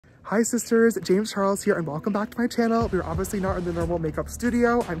Hi sisters, James Charles here and welcome back to my channel. We're obviously not in the normal makeup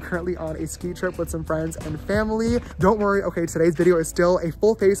studio. I'm currently on a ski trip with some friends and family. Don't worry, okay, today's video is still a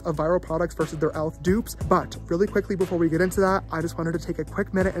full face of viral products versus their e.l.f. dupes. But really quickly before we get into that, I just wanted to take a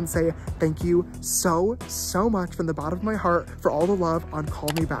quick minute and say thank you so much from the bottom of my heart for all the love on Call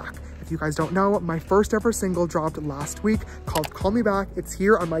Me Back. If you guys don't know, my first ever single dropped last week called Call Me Back. It's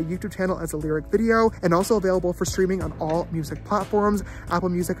here on my YouTube channel as a lyric video and also available for streaming on all music platforms, Apple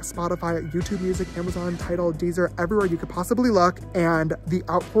Music, Spotify, YouTube Music, Amazon, Tidal, Deezer, everywhere you could possibly look. And the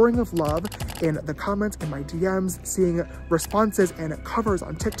outpouring of love in the comments and my DMs, seeing responses and covers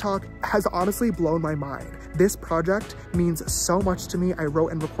on TikTok has honestly blown my mind. This project means so much to me. I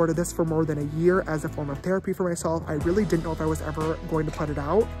wrote and recorded this for more than a year as a form of therapy for myself. I really didn't know if I was ever going to put it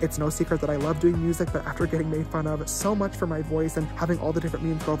out. It's no secret that I love doing music, but after getting made fun of so much for my voice and having all the different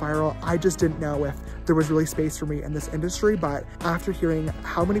memes go viral, I just didn't know if there was really space for me in this industry. But after hearing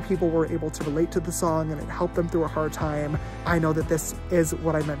how many people were able to relate to the song and it helped them through a hard time, I know that this is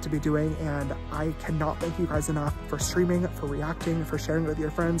what I meant to be doing, and I cannot thank you guys enough for streaming, for reacting, for sharing with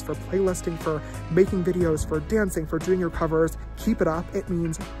your friends, for playlisting, for making videos, for dancing, for doing your covers. Keep it up. It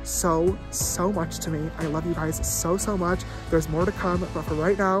means so much to me. I love you guys so much. There's more to come, but for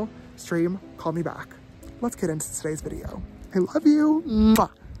right now, stream Call Me Back. Let's get into today's video. I love you.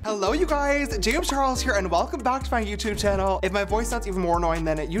 Mwah. Hello you guys, James Charles here and welcome back to my YouTube channel. If my voice sounds even more annoying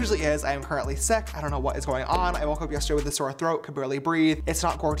than it usually is, I am currently sick. I don't know what is going on. I woke up yesterday with a sore throat, could barely breathe. It's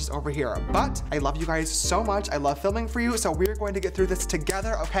not gorgeous over here, but I love you guys so much. I love filming for you, so we're going to get through this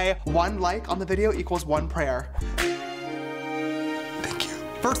together, okay? 1 like on the video equals 1 prayer.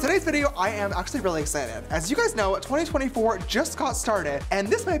 For today's video, I am actually really excited. As you guys know, 2024 just got started, and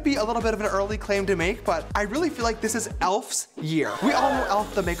this might be a little bit of an early claim to make, but I really feel like this is e.l.f.'s year. We all know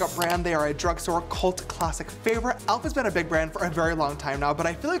e.l.f., the makeup brand. They are a drugstore cult classic favorite. e.l.f. has been a big brand for a very long time now, but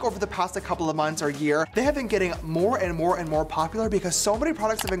I feel like over the past couple of months or year, they have been getting more and more popular because so many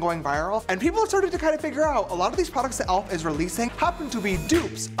products have been going viral, and people have started to kind of figure out a lot of these products that e.l.f. is releasing happen to be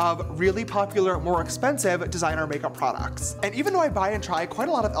dupes of really popular, more expensive designer makeup products. And even though I buy and try quite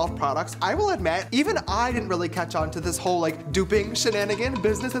a lot of e.l.f. products, I will admit, even I didn't really catch on to this whole like duping shenanigan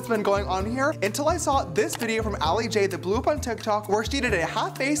business that's been going on here until I saw this video from Ali J that blew up on TikTok where she did a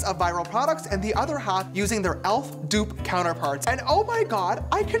half face of viral products and the other half using their e.l.f. dupe counterparts. And oh my god,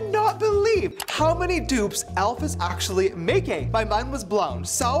 I cannot believe how many dupes e.l.f. is actually making. My mind was blown.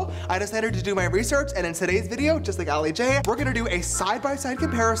 So I decided to do my research, and in today's video, just like Ali J, we're gonna do a side-by-side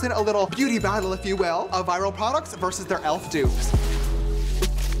comparison, a little beauty battle, if you will, of viral products versus their e.l.f. dupes.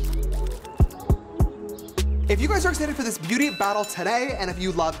 If you guys are excited for this beauty battle today, and if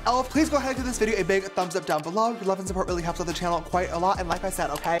you love e.l.f., please go ahead and give this video a big thumbs up down below. Your love and support really helps out the channel quite a lot. And like I said,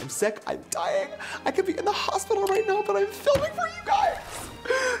 okay, I'm sick, I'm dying. I could be in the hospital right now, but I'm filming for you guys.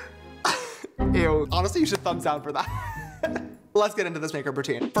 Ew, honestly, you should thumbs down for that. Let's get into this makeup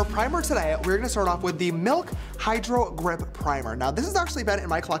routine. For primer today, we're gonna start off with the Milk Hydro Grip Primer. Now, this has actually been in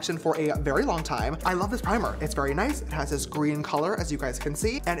my collection for a very long time. I love this primer. It's very nice. It has this green color, as you guys can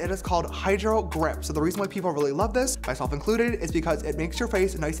see, and it is called Hydro Grip. So the reason why people really love this, myself included, is because it makes your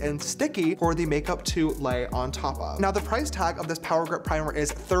face nice and sticky for the makeup to lay on top of. Now, the price tag of this Power Grip Primer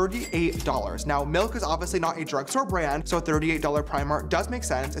is $38. Now, Milk is obviously not a drugstore brand, so a $38 primer does make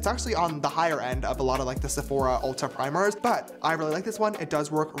sense. It's actually on the higher end of a lot of like the Sephora Ulta primers, but I really like this one. It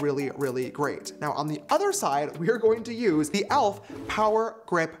does work really great. Now on the other side, we are going to use the e.l.f. Power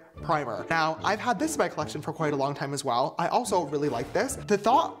Grip Primer. Now, I've had this in my collection for quite a long time as well. I also really like this. The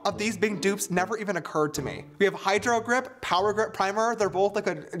thought of these being dupes never even occurred to me. We have Hydro Grip, Power Grip Primer. They're both like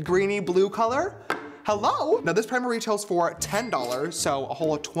a greeny blue color. Hello? Now this primer retails for $10, so a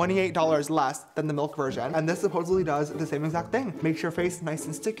whole $28 less than the Milk version. And this supposedly does the same exact thing. Makes your face nice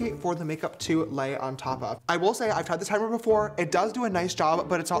and sticky for the makeup to lay on top of. I will say I've tried this primer before. It does do a nice job,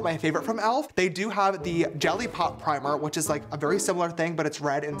 but it's not my favorite from e.l.f. They do have the Jelly Pop Primer, which is like a very similar thing, but it's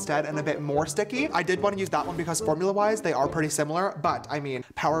red instead and a bit more sticky. I did want to use that one because formula-wise, they are pretty similar, but I mean,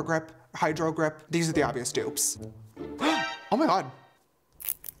 Power Grip, Hydro Grip, these are the obvious dupes. Oh my god.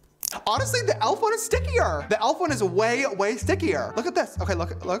 Honestly, the e.l.f. one is stickier. The e.l.f. one is way stickier. Look at this. Okay,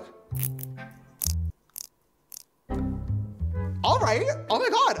 look. All right, oh my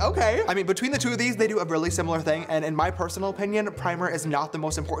god, okay. I mean, between the two of these, they do a really similar thing, and in my personal opinion, primer is not the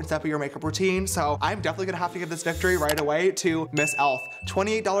most important step of your makeup routine, so I'm definitely gonna have to give this victory right away to Miss e.l.f.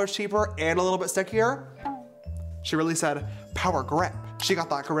 $28 cheaper and a little bit stickier. She really said, Power Grip. She got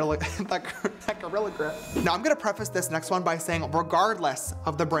that gorilla, that gorilla grip. Now I'm gonna preface this next one by saying, regardless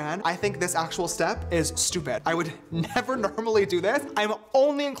of the brand, I think this actual step is stupid. I would never normally do this. I'm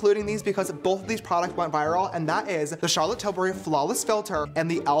only including these because both of these products went viral, and that is the Charlotte Tilbury Flawless Filter and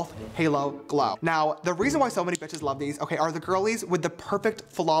the e.l.f. Halo Glow. Now, the reason why so many bitches love these, okay, are the girlies with the perfect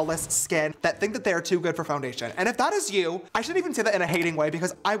flawless skin that think that they are too good for foundation. And if that is you, I shouldn't even say that in a hating way,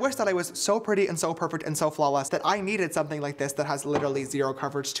 because I wish that I was so pretty and so perfect and so flawless that I needed something like this that has literally zero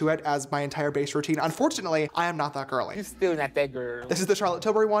coverage to it as my entire base routine. Unfortunately, I am not that girly. You're still not that girl. This is the Charlotte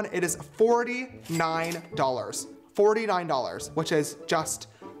Tilbury one. It is $49. $49, which is just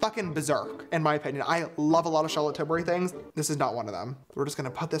fucking berserk, in my opinion. I love a lot of Charlotte Tilbury things. This is not one of them. We're just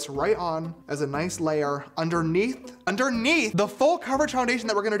gonna put this right on as a nice layer underneath the full coverage foundation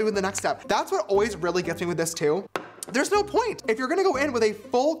that we're gonna do in the next step. That's what always really gets me with this too. There's no point. If you're gonna go in with a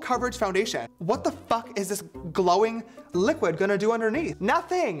full coverage foundation, what the fuck is this glowing liquid gonna do underneath?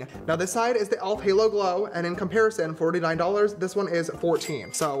 Nothing. Now this side is the e.l.f. Halo Glow, and in comparison, $49, this one is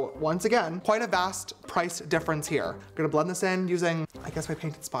 $14. So once again, quite a vast price difference here. I'm gonna blend this in using, I guess, my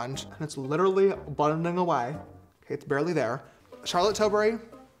painted sponge, and it's literally blending away. Okay, it's barely there. Charlotte Tilbury,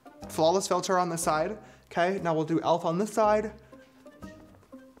 Flawless Filter on this side. Okay, now we'll do e.l.f. on this side.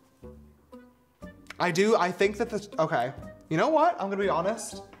 I think that this, okay. You know what? I'm gonna be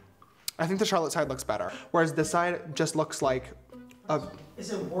honest. I think the Charlotte side looks better. Whereas this side just looks like a...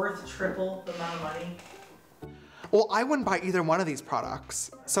 Is it worth triple the amount of money? Well, I wouldn't buy either one of these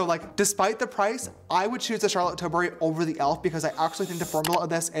products. So like, despite the price, I would choose the Charlotte Tilbury over the e.l.f. because I actually think the formula of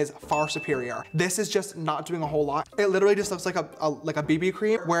this is far superior. This is just not doing a whole lot. It literally just looks like a BB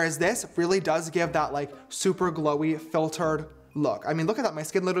cream, whereas this really does give that like super glowy, filtered look. I mean, look at that. My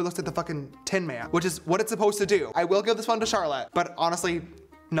skin literally looks like the fucking Tin Man, which is what it's supposed to do. I will give this one to Charlotte, but honestly,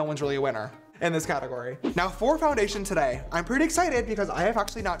 no one's really a winner in this category. Now for foundation today, I'm pretty excited because I have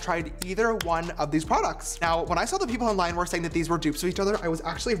actually not tried either one of these products. Now, when I saw the people online were saying that these were dupes of each other, I was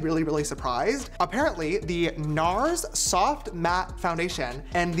actually really, really surprised. Apparently, the NARS Soft Matte Foundation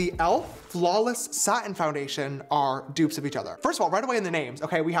and the e.l.f. Flawless Satin Foundation are dupes of each other. First of all, right away in the names,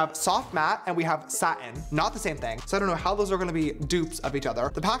 okay, we have soft matte and we have satin, not the same thing. So I don't know how those are gonna be dupes of each other.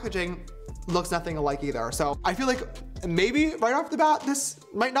 The packaging looks nothing alike either. So I feel like maybe right off the bat, this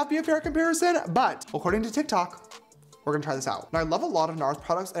might not be a fair comparison, but according to TikTok, we're gonna try this out. Now, I love a lot of NARS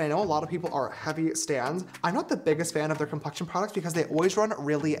products, and I know a lot of people are heavy stans. I'm not the biggest fan of their complexion products because they always run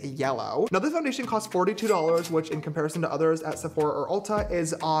really yellow. Now, this foundation costs $42, which in comparison to others at Sephora or Ulta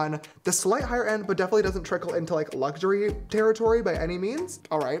is on the slight higher end, but definitely doesn't trickle into like luxury territory by any means.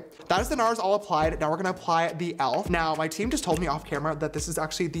 All right, that is the NARS all applied. Now we're gonna apply the e.l.f. Now, my team just told me off camera that this is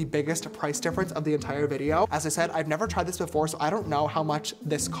actually the biggest price difference of the entire video. As I said, I've never tried this before, so I don't know how much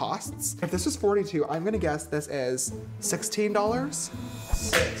this costs. If this was $42, I'm gonna guess this is $16?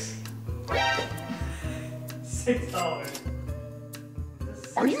 $6.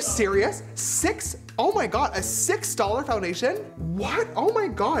 Are you serious? Oh my God, a $6 foundation? What? Oh my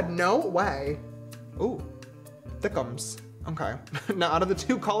God, no way. Ooh, thickums. Okay, now out of the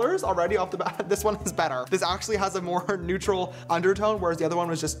two colors already off the bat, this one is better. This actually has a more neutral undertone, whereas the other one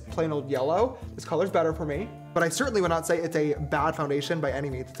was just plain old yellow. This color's better for me, but I certainly would not say it's a bad foundation by any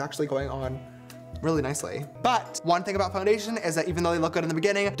means. It's actually going on really nicely. But one thing about foundation is that even though they look good in the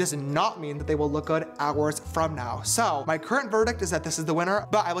beginning, it does not mean that they will look good hours from now. So my current verdict is that this is the winner,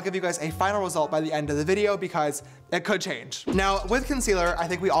 but I will give you guys a final result by the end of the video because it could change. Now with concealer, I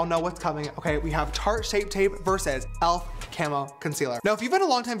think we all know what's coming. Okay, we have Tarte Shape Tape versus e.l.f. Camo Concealer. Now, if you've been a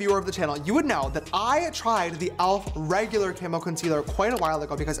longtime viewer of the channel, you would know that I tried the e.l.f. regular Camo Concealer quite a while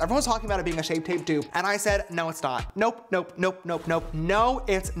ago because everyone was talking about it being a Shape Tape dupe, and I said, no, it's not. Nope, nope, nope, nope, nope. No,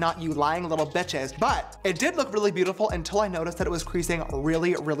 it's not, you lying little bitches. But it did look really beautiful until I noticed that it was creasing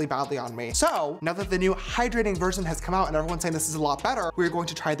really, really badly on me. So now that the new hydrating version has come out and everyone's saying this is a lot better, we're going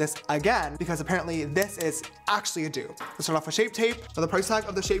to try this again because apparently this is actually a dupe. Let's start off with Shape Tape. Now the price tag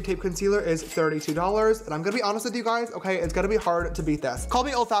of the Shape Tape Concealer is $32, and I'm gonna be honest with you guys, okay, it's gonna be hard to beat this. Call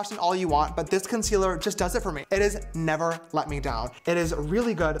me old-fashioned all you want, but this concealer just does it for me. It has never let me down. It is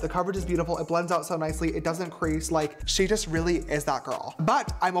really good. The coverage is beautiful. It blends out so nicely. It doesn't crease. Like, she just really is that girl.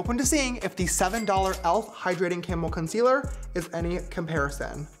 But I'm open to seeing if the $7 e.l.f. Hydrating Camo Concealer is any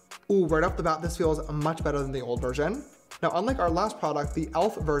comparison. Ooh, right off the bat, this feels much better than the old version. Now, unlike our last product, the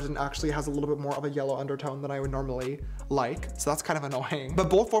e.l.f. version actually has a little bit more of a yellow undertone than I would normally like, so that's kind of annoying. But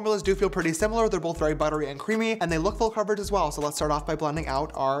both formulas do feel pretty similar. They're both very buttery and creamy, and they look full coverage as well. So let's start off by blending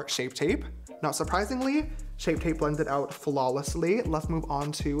out our Shape Tape. Not surprisingly, Shape Tape blends it out flawlessly. Let's move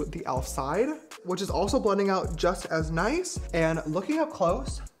on to the e.l.f. side, which is also blending out just as nice. And looking up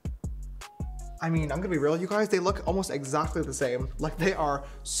close, I mean, I'm gonna be real, you guys, they look almost exactly the same. Like they are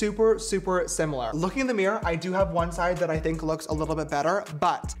super, super similar. Looking in the mirror, I do have one side that I think looks a little bit better,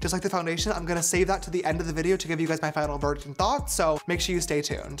 but just like the foundation, I'm gonna save that to the end of the video to give you guys my final verdict thoughts, so make sure you stay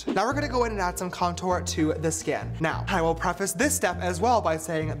tuned. Now we're gonna go in and add some contour to the skin. Now, I will preface this step as well by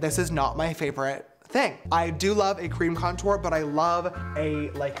saying this is not my favorite thing. I do love a cream contour, but I love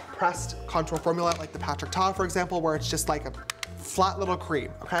a like pressed contour formula like the Patrick Ta, for example, where it's just like a flat little cream,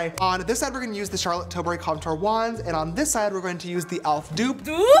 okay? On this side, we're gonna use the Charlotte Tilbury Contour Wands, and on this side, we're going to use the e.l.f. Dupe,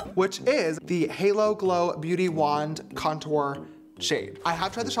 which is the Halo Glow Beauty Wand Contour shade. I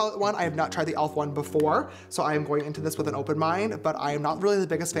have tried the Charlotte one. I have not tried the e.l.f. one before, so I am going into this with an open mind, but I am not really the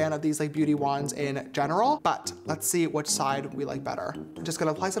biggest fan of these like beauty wands in general, but let's see which side we like better. I'm just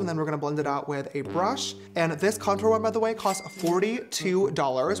gonna apply some and then we're gonna blend it out with a brush. And this contour one, by the way, costs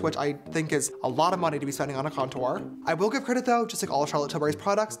 $42, which I think is a lot of money to be spending on a contour. I will give credit though, just like all Charlotte Tilbury's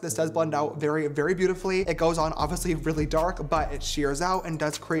products, this does blend out very, very beautifully. It goes on obviously really dark, but it shears out and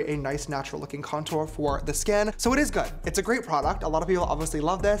does create a nice natural looking contour for the skin. So it is good. It's a great product. A lot of people obviously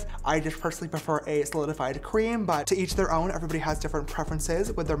love this. I just personally prefer a solidified cream, but to each their own. Everybody has different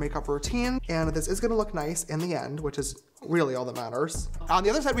preferences with their makeup routine, and this is gonna look nice in the end, which is really all that matters. On the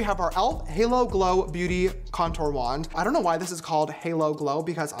other side, we have our e.l.f. Halo Glow Beauty Contour Wand. I don't know why this is called Halo Glow,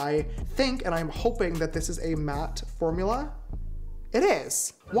 because I think, and I'm hoping that this is a matte formula. It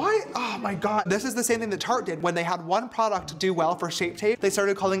is. Why? Oh my God. This is the same thing that Tarte did when they had one product do well for Shape Tape. They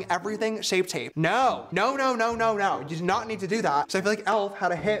started calling everything Shape Tape. No, no, no, no, no, no. You do not need to do that. So I feel like e.l.f.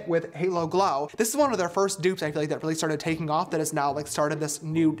 had a hit with Halo Glow. This is one of their first dupes, I feel like, that really started taking off, that has now like started this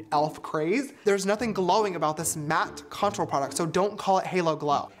new e.l.f. craze. There's nothing glowing about this matte contour product, so don't call it Halo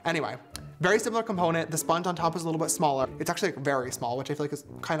Glow. Anyway. Very similar component. The sponge on top is a little bit smaller. It's actually like very small, which I feel like is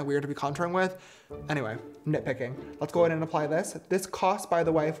kind of weird to be contouring with. Anyway, nitpicking. Let's go ahead and apply this. This costs, by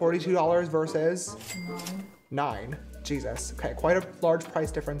the way, $42 versus $9. Jesus. Okay, quite a large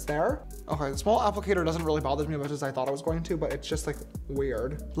price difference there. Okay, the small applicator doesn't really bother me as much as I thought it was going to, but it's just like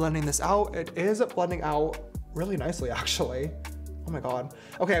weird. Blending this out, it is blending out really nicely, actually. Oh my God.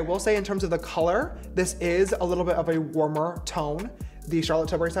 Okay, I will say in terms of the color, this is a little bit of a warmer tone. The Charlotte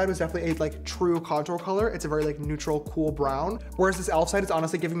Tilbury side was definitely a like true contour color. It's a very like neutral, cool brown. Whereas this e.l.f. side is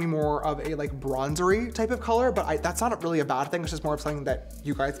honestly giving me more of a like bronzery type of color, but that's not really a bad thing. It's just more of something that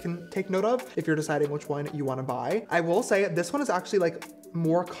you guys can take note of if you're deciding which one you want to buy. I will say this one is actually like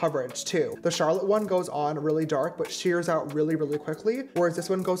more coverage too. The Charlotte one goes on really dark, but shears out really, really quickly. Whereas this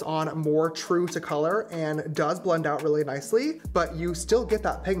one goes on more true to color and does blend out really nicely, but you still get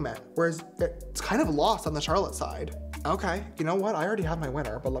that pigment. Whereas it's kind of lost on the Charlotte side. Okay, you know what? I already have my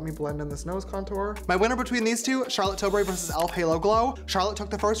winner, but let me blend in this nose contour. My winner between these two, Charlotte Tilbury versus e.l.f. Halo Glow. Charlotte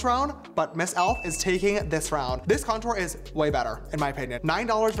took the first round, but Miss e.l.f. is taking this round. This contour is way better, in my opinion.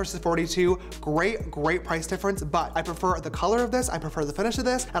 $9 versus $42, great, great price difference, but I prefer the color of this, I prefer the finish of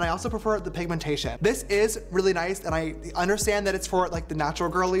this, and I also prefer the pigmentation. This is really nice, and I understand that it's for like the natural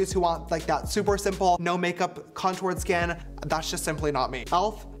girlies who want like that super simple, no makeup contoured skin. That's just simply not me.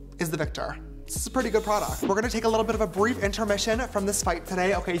 e.l.f. is the victor. This is a pretty good product. We're gonna take a little bit of a brief intermission from this fight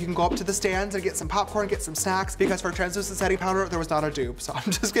today. Okay, you can go up to the stands and get some popcorn, get some snacks, because for translucent setting powder, there was not a dupe. So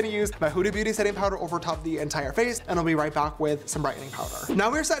I'm just gonna use my Huda Beauty setting powder over top the entire face, and I'll be right back with some brightening powder.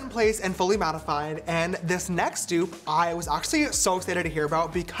 Now we're set in place and fully mattified, and this next dupe, I was actually so excited to hear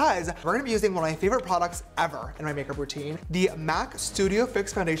about because we're gonna be using one of my favorite products ever in my makeup routine, the MAC Studio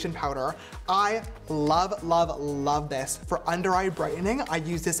Fix Foundation Powder. I love, love, love this for under eye brightening. I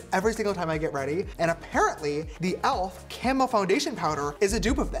use this every single time I get ready. And apparently the e.l.f. Camo Foundation Powder is a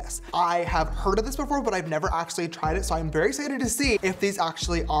dupe of this. I have heard of this before, but I've never actually tried it. So I'm very excited to see if these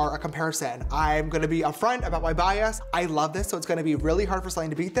actually are a comparison. I'm gonna be upfront about my bias. I love this, so it's gonna be really hard for something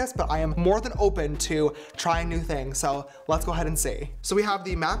to beat this, but I am more than open to trying new things. So let's go ahead and see. So we have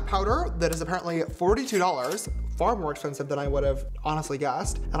the MAC powder that is apparently $42. Far more expensive than I would have honestly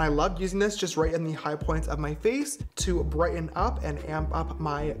guessed. And I love using this just right in the high points of my face to brighten up and amp up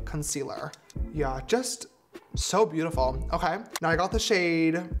my concealer. Yeah, just so beautiful. Okay, now I got the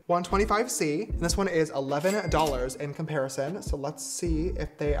shade 125C, and this one is $11 in comparison. So let's see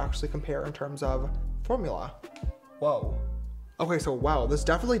if they actually compare in terms of formula. Whoa. Okay, so wow, this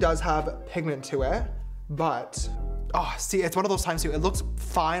definitely does have pigment to it, but oh, see, it's one of those times too. It looks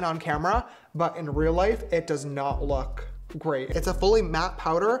fine on camera, but in real life, it does not look great. It's a fully matte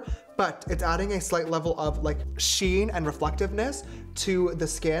powder, but it's adding a slight level of like sheen and reflectiveness to the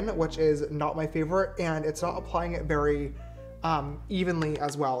skin, which is not my favorite, and it's not applying it very evenly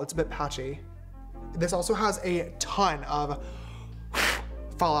as well. It's a bit patchy. This also has a ton of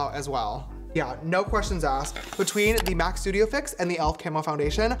fallout as well. Yeah, no questions asked. Between the MAC Studio Fix and the e.l.f. Camo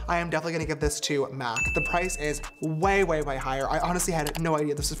Foundation, I am definitely gonna give this to MAC. The price is way, way, way higher. I honestly had no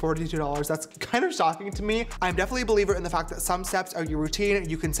idea this was $42. That's kind of shocking to me. I'm definitely a believer in the fact that some steps are your routine.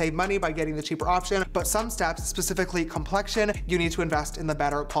 You can save money by getting the cheaper option, but some steps, specifically complexion, you need to invest in the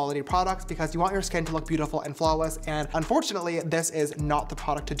better quality products because you want your skin to look beautiful and flawless. And unfortunately, this is not the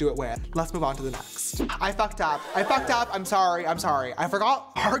product to do it with. Let's move on to the next. I fucked up. I'm sorry. I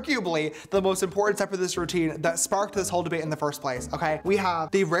forgot arguably the most important step of this routine that sparked this whole debate in the first place, okay? We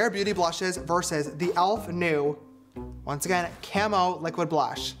have the Rare Beauty blushes versus the e.l.f. new, once again, Camo Liquid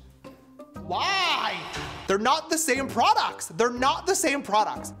Blush. Why? They're not the same products. They're not the same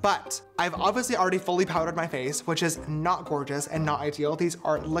products. But I've obviously already fully powdered my face, which is not gorgeous and not ideal. These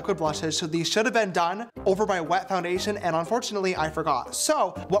are liquid blushes, so these should have been done over my wet foundation, and unfortunately I forgot.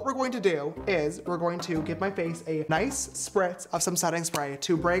 So what we're going to do is we're going to give my face a nice spritz of some setting spray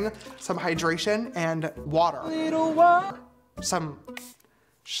to bring some hydration and water.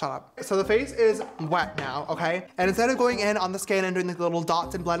 Shut up. So the face is wet now, okay? And instead of going in on the skin and doing the little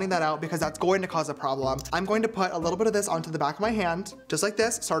dots and blending that out because that's going to cause a problem, I'm going to put a little bit of this onto the back of my hand, just like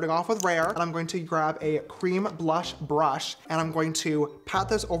this, starting off with Rare. And I'm going to grab a cream blush brush and I'm going to pat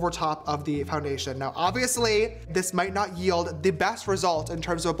this over top of the foundation. Now, obviously, this might not yield the best result in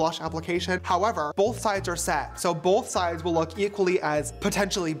terms of blush application. However, both sides are set, so both sides will look equally as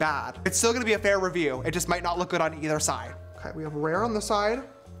potentially bad. It's still gonna be a fair review. It just might not look good on either side. Okay, we have Rare on the side.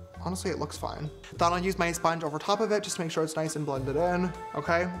 Honestly, it looks fine. Then I'll use my sponge over top of it just to make sure it's nice and blended in,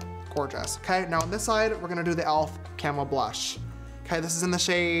 okay? Gorgeous. Okay, now on this side, we're gonna do the e.l.f. Camo Blush. Okay, this is in the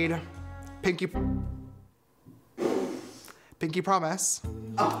shade Pinky Promise.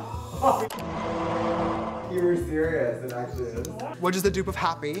 Oh. You were serious, it actually is. Which is the dupe of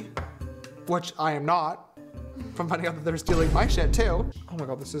Happy, which I am not, from finding out that they're stealing my shit too. Oh my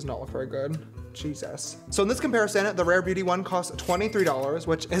God, this does not look very good. Jesus. So in this comparison, the Rare Beauty one costs $23,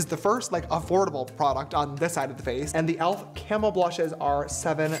 which is the first like affordable product on this side of the face. And the e.l.f. Camo blushes are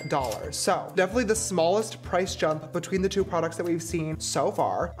 $7. So definitely the smallest price jump between the two products that we've seen so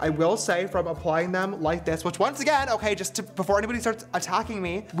far. I will say from applying them like this, which once again, okay, before anybody starts attacking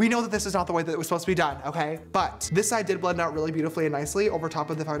me, we know that this is not the way that it was supposed to be done, okay? But this side did blend out really beautifully and nicely over top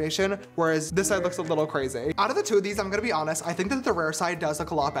of the foundation, whereas this side looks a little crazy. Out of the two of these, I'm gonna be honest, I think that the Rare side does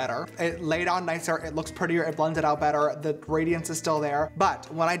look a lot better. It laid on nicer, it looks prettier, it blends it out better, the radiance is still there.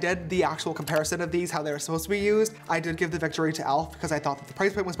 But when I did the actual comparison of these, how they were supposed to be used, I did give the victory to e.l.f. because I thought that the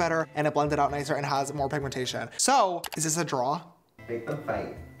price point was better and it blended out nicer and has more pigmentation. So, is this a draw? Make them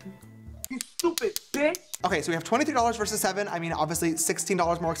fight. You stupid bitch. Okay, so we have $23 versus $7. I mean, obviously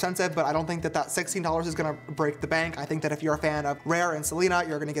 $16 more expensive, but I don't think that that $16 is gonna break the bank. I think that if you're a fan of Rare and Selena,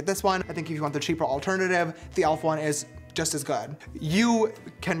 you're gonna get this one. I think if you want the cheaper alternative, the e.l.f. one is just as good. You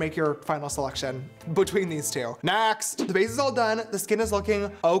can make your final selection between these two. Next, the base is all done. The skin is looking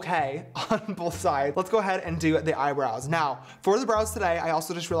okay on both sides. Let's go ahead and do the eyebrows. Now, for the brows today, I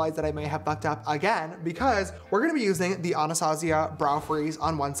also just realized that I may have fucked up again because we're gonna be using the Anastasia Brow Freeze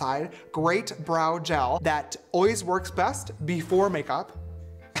on one side, great brow gel that always works best before makeup.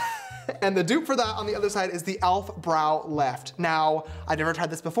 And the dupe for that on the other side is the e.l.f. Brow Lift. Now, I've never tried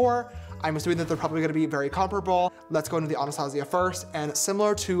this before. I'm assuming that they're probably gonna be very comparable. Let's go into the Anastasia first, and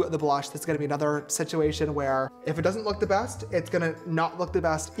similar to the blush, this is gonna be another situation where if it doesn't look the best, it's gonna not look the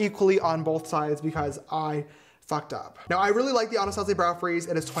best equally on both sides because I fucked up. Now, I really like the Anastasia Brow Freeze.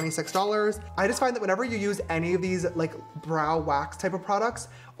 It is $26. I just find that whenever you use any of these like brow wax type of products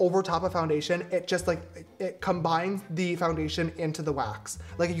over top of foundation, it just like, it combines the foundation into the wax.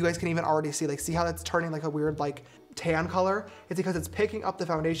 Like you guys can even already see, like see how that's turning like a weird like tan color? It's because it's picking up the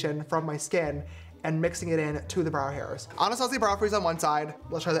foundation from my skin and mixing it in to the brow hairs. Anastasia Brow Freeze on one side.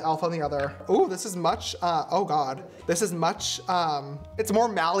 Let's try the e.l.f. on the other. Ooh, this is much, oh God. This is much, it's more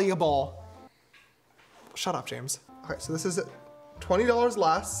malleable. Shut up, James. Okay, so this is $20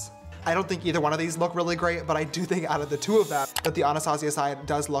 less. I don't think either one of these look really great, but I do think out of the two of them that the Anastasia side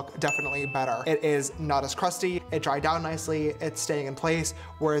does look definitely better. It is not as crusty, it dried down nicely, it's staying in place,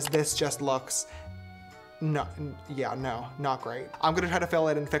 whereas this just looks no, not great. I'm gonna try to fill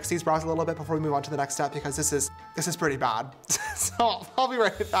it and fix these brows a little bit before we move on to the next step because this is pretty bad. So I'll be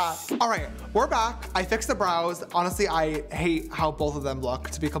right back. All right, we're back. I fixed the brows. Honestly, I hate how both of them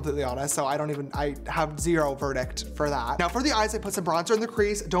look, to be completely honest. So I have zero verdict for that. Now for the eyes, I put some bronzer in the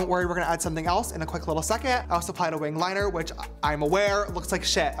crease. Don't worry, we're gonna add something else in a quick little second. I also applied a wing liner, which I'm aware looks like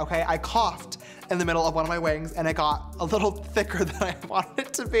shit, okay? I coughed in the middle of one of my wings and it got a little thicker than I wanted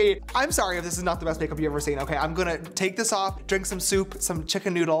it to be. I'm sorry if this is not the best makeup you've ever seen, okay? I'm gonna take this off, drink some soup, some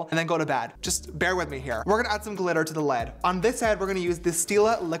chicken noodle, and then go to bed. Just bear with me here. We're gonna add some glitter to the lid. On this side, we're gonna use the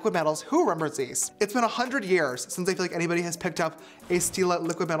Stila Liquid Metals. Who remembers these? It's been 100 years since I feel like anybody has picked up a Stila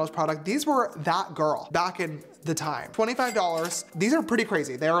Liquid Metals product. These were that girl back in the time. $25. These are pretty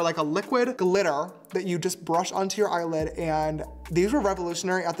crazy. They are like a liquid glitter that you just brush onto your eyelid, and these were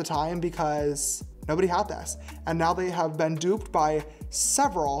revolutionary at the time because nobody had this. And now they have been duped by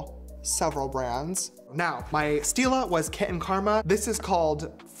several brands. Now, my Stila was Kitten Karma. This is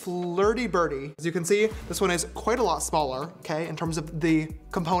called Flirty Birdie. As you can see, this one is quite a lot smaller, okay, in terms of the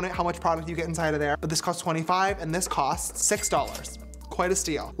component, how much product you get inside of there. But this costs $25 and this costs $6. Quite a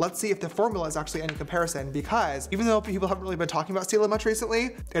steal. Let's see if the formula is actually any comparison, because even though people haven't really been talking about Stila much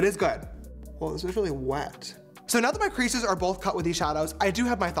recently, it is good. Well, this is really wet. So now that my creases are both cut with these shadows, I do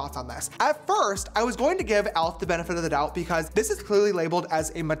have my thoughts on this. At first, I was going to give e.l.f. the benefit of the doubt because this is clearly labeled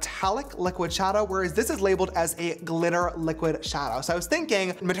as a metallic liquid shadow, whereas this is labeled as a glitter liquid shadow. So I was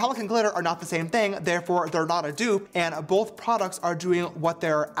thinking metallic and glitter are not the same thing, therefore they're not a dupe, and both products are doing what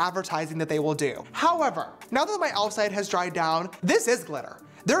they're advertising that they will do. However, now that my e.l.f. side has dried down, this is glitter.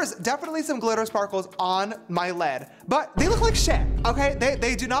 There is definitely some glitter sparkles on my lid, but they look like shit, okay?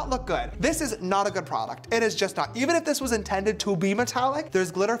 They do not look good. This is not a good product. It is just not. Even if this was intended to be metallic,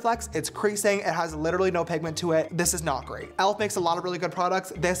 there's glitter flecks, it's creasing, it has literally no pigment to it. This is not great. e.l.f. makes a lot of really good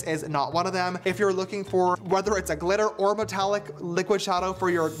products. This is not one of them. If you're looking for whether it's a glitter or metallic liquid shadow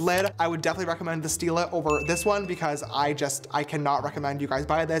for your lid, I would definitely recommend the Stila over this one because I cannot recommend you guys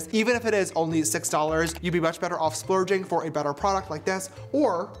buy this. Even if it is only $6, you'd be much better off splurging for a better product like this,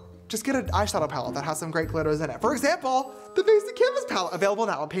 or just get an eyeshadow palette that has some great glitters in it. For example, the Basic Canvas palette, available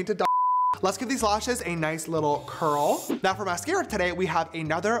now at Painted. Let's give these lashes a nice little curl. Now for mascara today, we have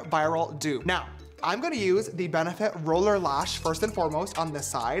another viral dupe. Now, I'm gonna use the Benefit Roller Lash first and foremost on this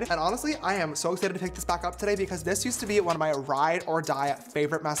side. And honestly, I am so excited to pick this back up today because this used to be one of my ride or die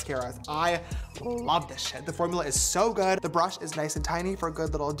favorite mascaras. I love this shit. The formula is so good. The brush is nice and tiny for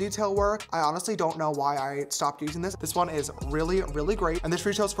good little detail work. I honestly don't know why I stopped using this. This one is really, really great. And this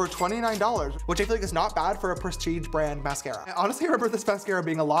retails for $29, which I feel like is not bad for a prestige brand mascara. I honestly remember this mascara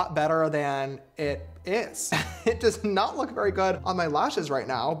being a lot better than it is. It does not look very good on my lashes right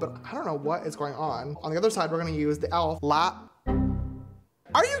now, but I don't know what is going on. On the other side, we're gonna use the e.l.f.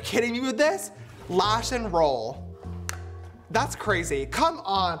 Are you kidding me with this? Lash and Roll. That's crazy. Come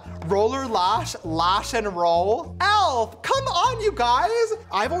on. Roller lash, lash and roll. e.l.f., come on, you guys.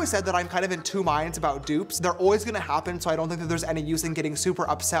 I've always said that I'm kind of in two minds about dupes. They're always gonna happen, so I don't think that there's any use in getting super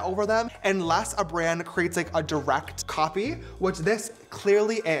upset over them unless a brand creates like a direct copy, which this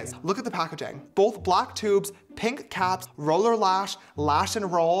clearly is. Look at the packaging. Both black tubes, pink caps, roller lash, lash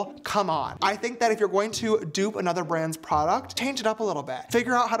and roll. Come on. I think that if you're going to dupe another brand's product, change it up a little bit.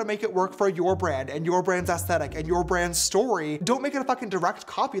 Figure out how to make it work for your brand and your brand's aesthetic and your brand's story. Don't make it a fucking direct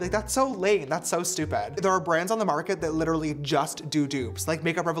copy. Like, that's so lame. That's so stupid. There are brands on the market that literally just do dupes. Like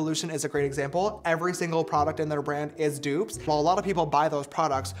Makeup Revolution is a great example. Every single product in their brand is dupes. While a lot of people buy those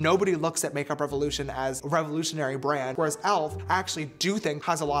products, nobody looks at Makeup Revolution as a revolutionary brand, whereas e.l.f. I actually do think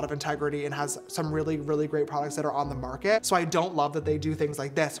has a lot of integrity and has some really, really great products that are on the market. So I don't love that they do things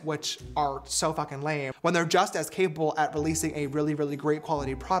like this, which are so fucking lame, when they're just as capable at releasing a really, really great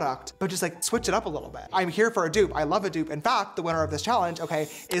quality product, but just like switch it up a little bit. I'm here for a dupe. I love a dupe. In fact, the winner of this challenge, okay,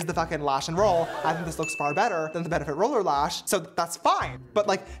 is the fucking Lash and Roll. I think this looks far better than the Benefit Roller Lash, so that's fine. But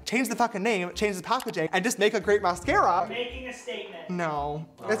like, change the fucking name, change the packaging, and just make a great mascara. Making a statement. No,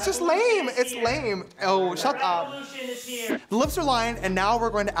 it's just lame. It's lame. Oh, shut up. The lips are lined, and now we're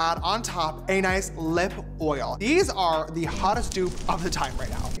going to add on top a nice lip oil. These are the hottest dupe of the time right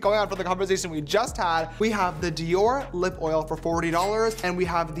now. Going on for the conversation we just had, we have the Dior lip oil for $40, and we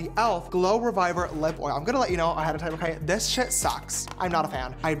have the e.l.f. Glow Reviver lip oil. I'm gonna let you know ahead of time, okay, this shit sucks. I'm not a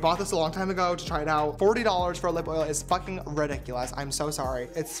fan. I bought this a long time ago to try it out. $40 for a lip oil is fucking ridiculous. I'm so sorry.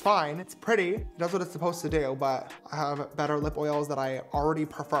 It's fine, it's pretty, it does what it's supposed to do, but I have better lip oils that I already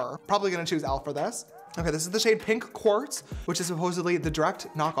prefer. Probably gonna choose e.l.f. for this. Okay, this is the shade Pink Quartz, which is supposedly the direct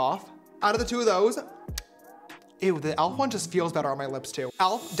knockoff. Out of the two of those, ew, the e.l.f. one just feels better on my lips too.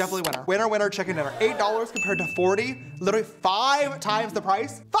 e.l.f. definitely winner. Winner, winner, chicken dinner. $8 compared to $40, literally 5 times the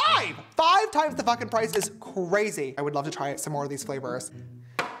price. 5 times the fucking price is crazy. I would love to try some more of these flavors.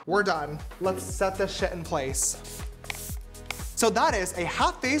 We're done. Let's set this shit in place. So that is a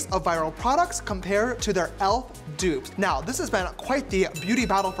half face of viral products compared to their e.l.f. dupes. Now, this has been quite the beauty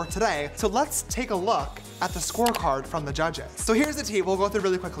battle for today, so let's take a look at the scorecard from the judges. So here's the tea, we'll go through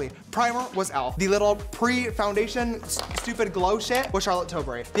really quickly. Primer was e.l.f. The little pre-foundation stupid glow shit was Charlotte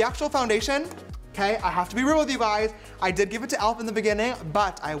Tilbury. The actual foundation, Okay, I have to be real with you guys. I did give it to e.l.f. in the beginning,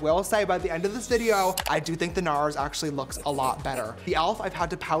 but I will say by the end of this video, I do think the NARS actually looks a lot better. The e.l.f. I've had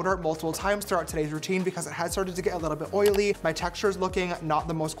to powder multiple times throughout today's routine because it has started to get a little bit oily. My texture is looking not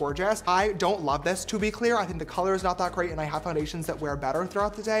the most gorgeous. I don't love this, to be clear. I think the color is not that great and I have foundations that wear better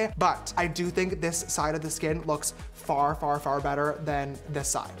throughout the day, but I do think this side of the skin looks far, far, far better than this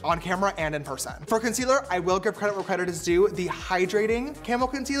side, on camera and in person. For concealer, I will give credit where credit is due. The hydrating camo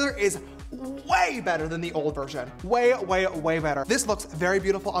concealer is way better than the old version. Way, way, way better. This looks very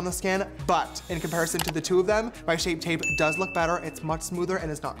beautiful on the skin, but in comparison to the two of them, my Shape Tape does look better. It's much smoother and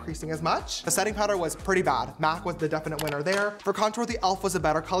is not creasing as much. The setting powder was pretty bad. MAC was the definite winner there. For contour, the e.l.f. was a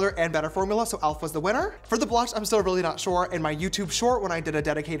better color and better formula, so e.l.f. was the winner. For the blush, I'm still really not sure. In my YouTube short, when I did a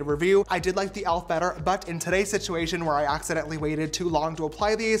dedicated review, I did like the e.l.f. better, but in today's situation where I accidentally waited too long to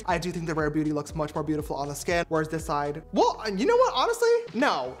apply these, I do think the Rare Beauty looks much more beautiful on the skin, whereas this side, well, you know what, honestly,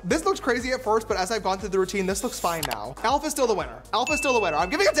 no. This looked crazy at first, but as I've gone through the routine, this looks fine now. e.l.f. is still the winner. e.l.f. is still the winner. I'm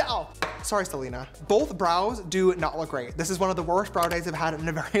giving it to e.l.f. Sorry, Selena. Both brows do not look great. This is one of the worst brow days I've had in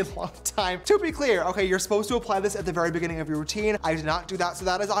a very long time. To be clear, okay, you're supposed to apply this at the very beginning of your routine. I did not do that, so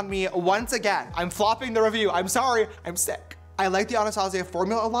that is on me once again. I'm flopping the review. I'm sorry. I'm sick. I like the Anastasia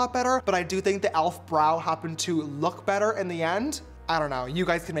formula a lot better, but I do think the e.l.f. brow happened to look better in the end. I don't know. You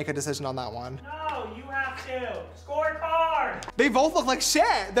guys can make a decision on that one. No, you have to. Scorecard. They both look like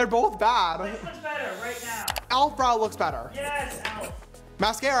shit. They're both bad. Which one's better right now? e.l.f. brow looks better. Yes, e.l.f.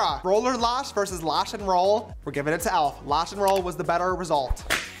 Mascara. Roller lash versus lash and roll. We're giving it to e.l.f. Lash and roll was the better result.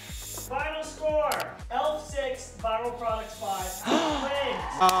 Final score. e.l.f. 6, Viral Products 5. Wins.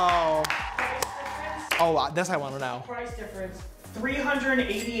 Oh. Price difference? Oh, this I want to know. Price difference.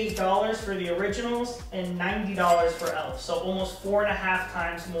 $388 for the originals and $90 for e.l.f. So almost 4.5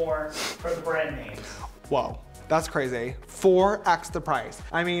 times more for the brand names. Whoa. That's crazy. 4x the price.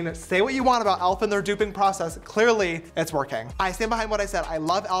 I mean, say what you want about e.l.f. and their duping process. Clearly, it's working. I stand behind what I said. I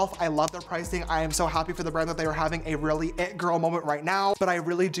love e.l.f. I love their pricing. I am so happy for the brand that they are having a really it girl moment right now. But I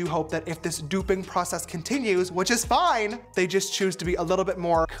really do hope that if this duping process continues, which is fine, they just choose to be a little bit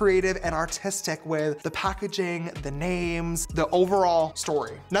more creative and artistic with the packaging, the names, the overall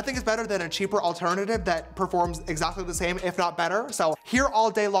story. Nothing is better than a cheaper alternative that performs exactly the same, if not better. So here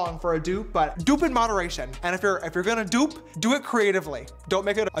all day long for a dupe, but dupe in moderation. And if you're gonna dupe, do it creatively. Don't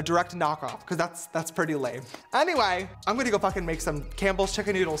make it a direct knockoff, because that's pretty lame. Anyway, I'm gonna go fucking make some Campbell's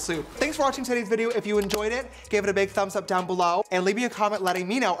chicken noodle soup. Thanks for watching today's video. If you enjoyed it, give it a big thumbs up down below and leave me a comment letting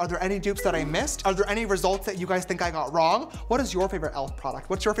me know, are there any dupes that I missed? Are there any results that you guys think I got wrong? What is your favorite e.l.f. product?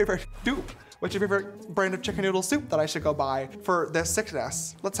 What's your favorite dupe? What's your favorite brand of chicken noodle soup that I should go buy for this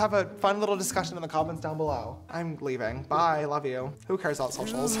sickness? Let's have a fun little discussion in the comments down below. I'm leaving. Bye, love you. Who cares about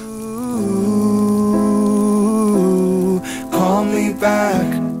socials? Call me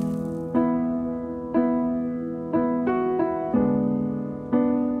back